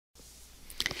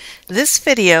This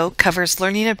video covers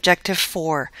Learning Objective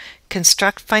 4,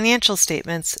 Construct Financial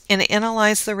Statements and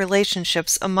Analyze the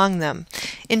Relationships among them,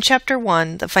 in Chapter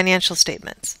 1, the Financial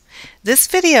Statements. This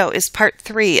video is part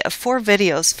 3 of 4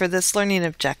 videos for this learning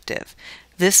objective.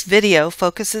 This video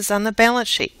focuses on the balance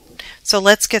sheet. So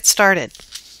let's get started.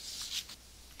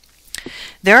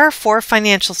 There are 4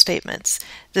 financial statements.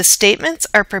 The statements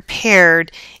are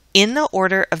prepared in the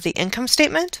order of the income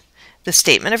statement, the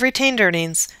statement of retained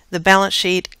earnings, the balance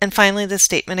sheet, and finally the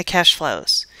statement of cash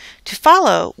flows. To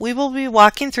follow, we will be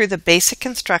walking through the basic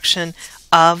construction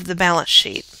of the balance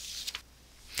sheet.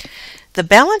 The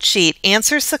balance sheet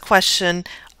answers the question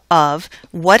of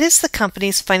what is the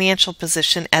company's financial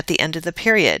position at the end of the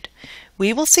period.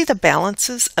 We will see the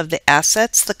balances of the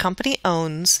assets the company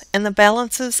owns and the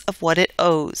balances of what it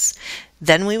owes.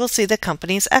 Then we will see the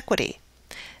company's equity.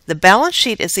 The balance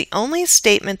sheet is the only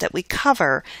statement that we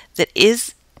cover that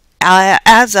is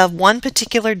as of one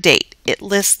particular date. It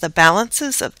lists the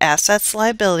balances of assets,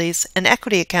 liabilities, and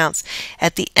equity accounts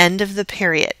at the end of the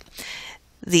period.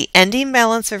 The ending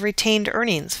balance of retained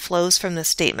earnings flows from the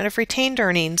statement of retained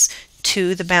earnings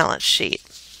to the balance sheet.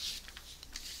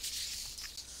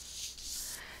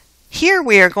 Here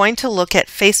we are going to look at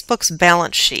Facebook's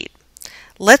balance sheet.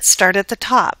 Let's start at the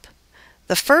top.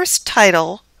 The first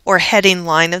title or heading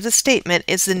line of the statement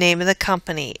is the name of the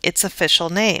company, its official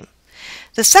name.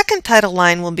 The second title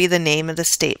line will be the name of the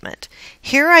statement.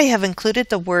 Here I have included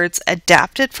the words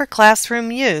adapted for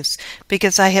classroom use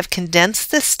because I have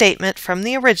condensed this statement from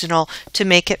the original to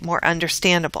make it more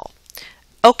understandable.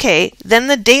 Okay, then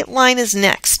the date line is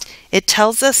next. It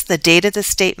tells us the date of the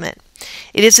statement.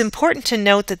 It is important to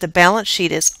note that the balance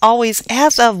sheet is always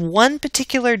as of one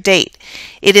particular date.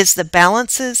 It is the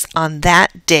balances on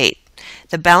that date.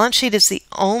 The balance sheet is the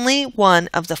only one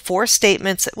of the 4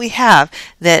 statements that we have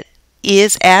that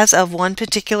is as of one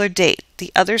particular date.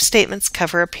 The other statements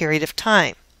cover a period of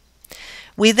time.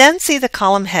 We then see the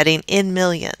column heading in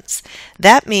millions.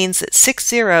 That means that 6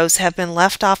 zeros have been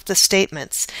left off the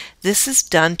statements. This is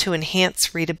done to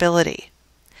enhance readability.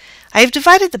 I have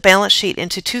divided the balance sheet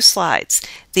into 2 slides,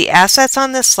 the assets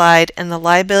on this slide and the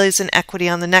liabilities and equity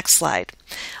on the next slide.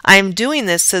 I am doing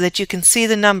this so that you can see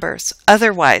the numbers.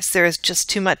 Otherwise, there is just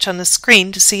too much on the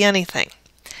screen to see anything.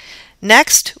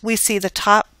 Next, we see the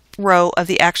top row of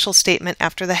the actual statement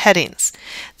after the headings.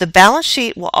 The balance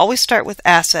sheet will always start with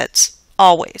assets,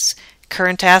 always.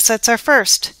 Current assets are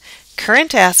first.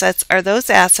 Current assets are those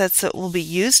assets that will be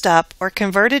used up or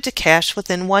converted to cash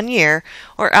within 1 year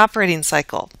or operating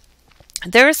cycle.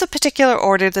 There is a particular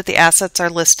order that the assets are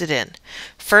listed in.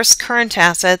 First current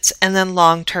assets and then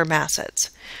long-term assets.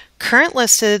 Current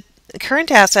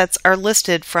assets are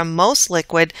listed from most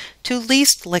liquid to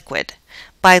least liquid.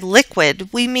 By liquid,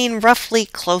 we mean roughly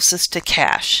closest to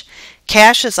cash.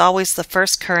 Cash is always the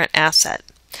first current asset.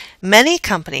 Many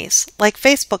companies, like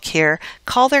Facebook here,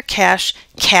 call their cash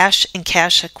cash and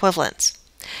cash equivalents.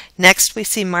 Next, we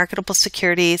see marketable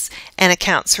securities and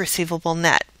accounts receivable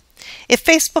net. If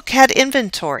Facebook had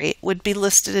inventory, it would be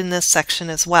listed in this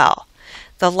section as well.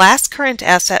 The last current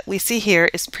asset we see here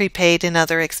is prepaid and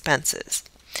other expenses.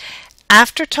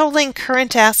 After totaling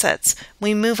current assets,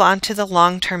 we move on to the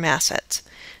long-term assets.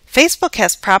 Facebook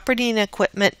has property and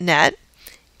equipment net,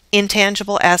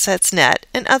 intangible assets net,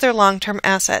 and other long-term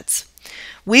assets.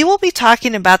 We will be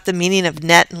talking about the meaning of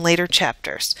net in later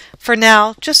chapters. For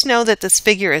now, just know that this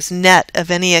figure is net of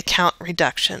any account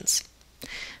reductions.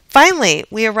 Finally,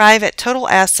 we arrive at total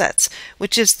assets,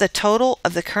 which is the total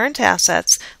of the current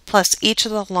assets plus each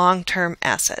of the long-term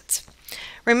assets.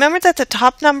 Remember that the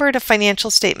top number in a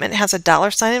financial statement has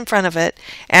a $sign in front of it,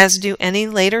 as do any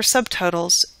later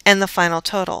subtotals and the final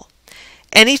total.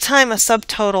 Anytime a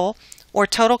subtotal or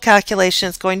total calculation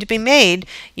is going to be made,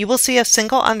 you will see a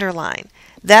single underline.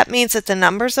 That means that the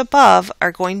numbers above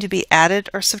are going to be added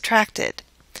or subtracted.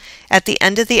 At the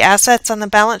end of the assets on the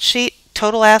balance sheet,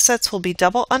 total assets will be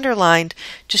double underlined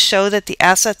to show that the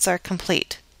assets are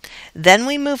complete. Then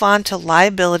we move on to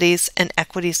liabilities and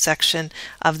equity section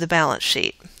of the balance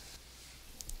sheet.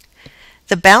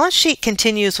 The balance sheet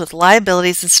continues with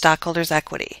liabilities and stockholders'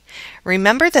 equity.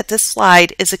 Remember that this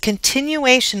slide is a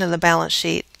continuation of the balance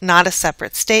sheet, not a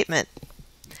separate statement.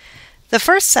 The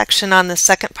first section on the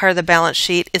second part of the balance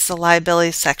sheet is the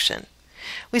liabilities section.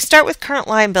 We start with current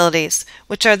liabilities,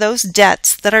 which are those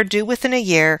debts that are due within a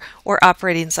year or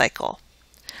operating cycle.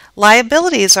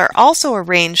 Liabilities are also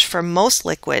arranged from most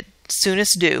liquid,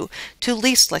 soonest due, to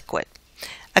least liquid.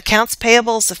 Accounts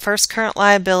payable is the first current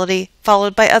liability,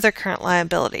 followed by other current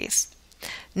liabilities.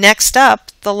 Next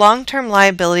up, the long-term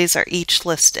liabilities are each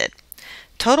listed.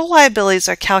 Total liabilities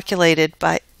are calculated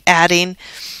by adding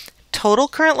total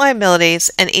current liabilities,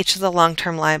 and each of the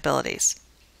long-term liabilities.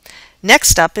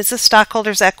 Next up is the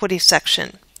stockholders' equity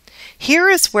section. Here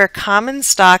is where common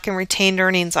stock and retained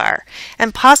earnings are,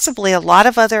 and possibly a lot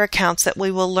of other accounts that we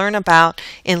will learn about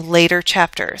in later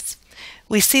chapters.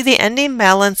 We see the ending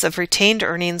balance of retained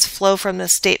earnings flow from the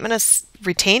statement of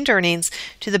retained earnings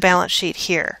to the balance sheet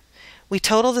here. We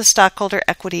total the stockholder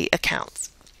equity accounts.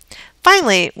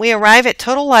 Finally, we arrive at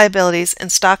total liabilities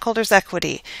and stockholders'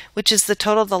 equity, which is the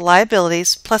total of the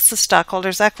liabilities plus the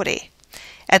stockholders' equity.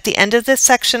 At the end of this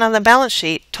section on the balance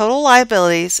sheet, total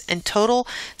liabilities and total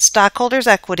stockholders'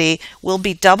 equity will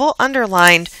be double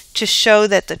underlined to show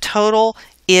that the total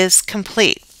is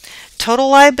complete. Total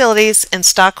liabilities and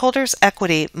stockholders'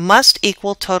 equity must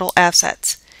equal total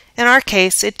assets. In our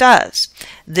case, it does.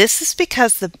 This is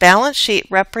because the balance sheet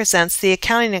represents the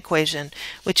accounting equation,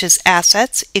 which is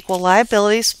assets equal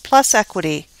liabilities plus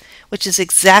equity, which is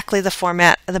exactly the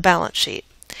format of the balance sheet.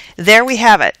 There we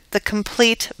have it, the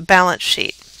complete balance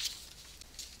sheet.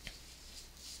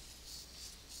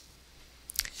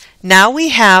 Now we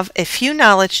have a few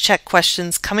knowledge check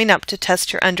questions coming up to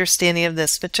test your understanding of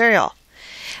this material.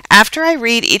 After I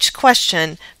read each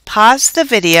question, pause the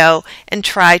video and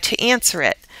try to answer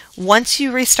it. Once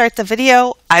you restart the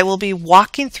video, I will be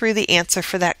walking through the answer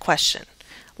for that question.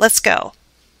 Let's go.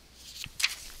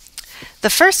 The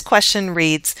first question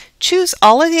reads, choose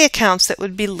all of the accounts that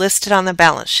would be listed on the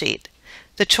balance sheet.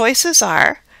 The choices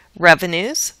are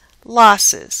revenues,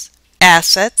 losses,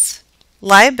 assets,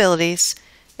 liabilities,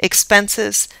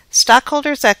 expenses,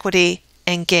 stockholders' equity,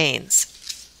 and gains.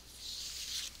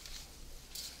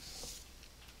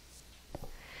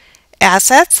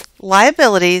 Assets,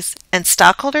 liabilities, and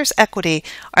stockholders' equity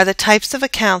are the types of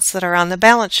accounts that are on the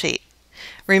balance sheet.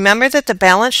 Remember that the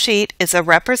balance sheet is a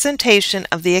representation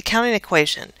of the accounting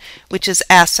equation, which is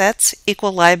assets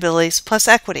equal liabilities plus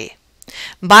equity.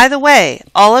 By the way,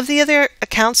 all of the other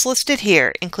accounts listed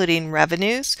here, including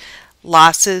revenues,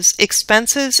 losses,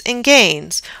 expenses, and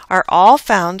gains, are all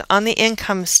found on the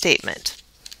income statement.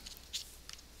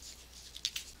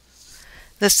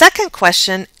 The second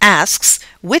question asks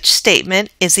which statement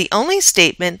is the only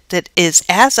statement that is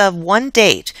as of one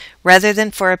date rather than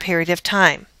for a period of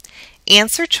time.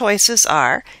 Answer choices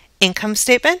are income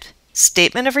statement,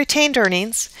 statement of retained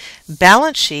earnings,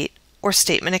 balance sheet, or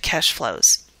statement of cash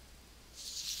flows.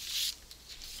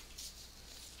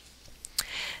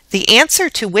 The answer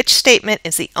to which statement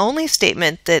is the only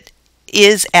statement that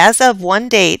is as of one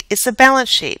date is the balance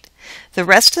sheet. The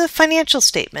rest of the financial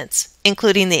statements,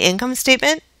 including the income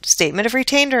statement, statement of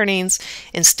retained earnings,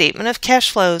 and statement of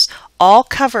cash flows, all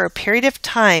cover a period of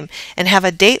time and have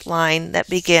a date line that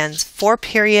begins for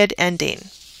period ending.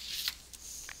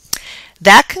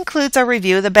 That concludes our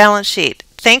review of the balance sheet.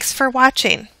 Thanks for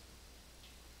watching.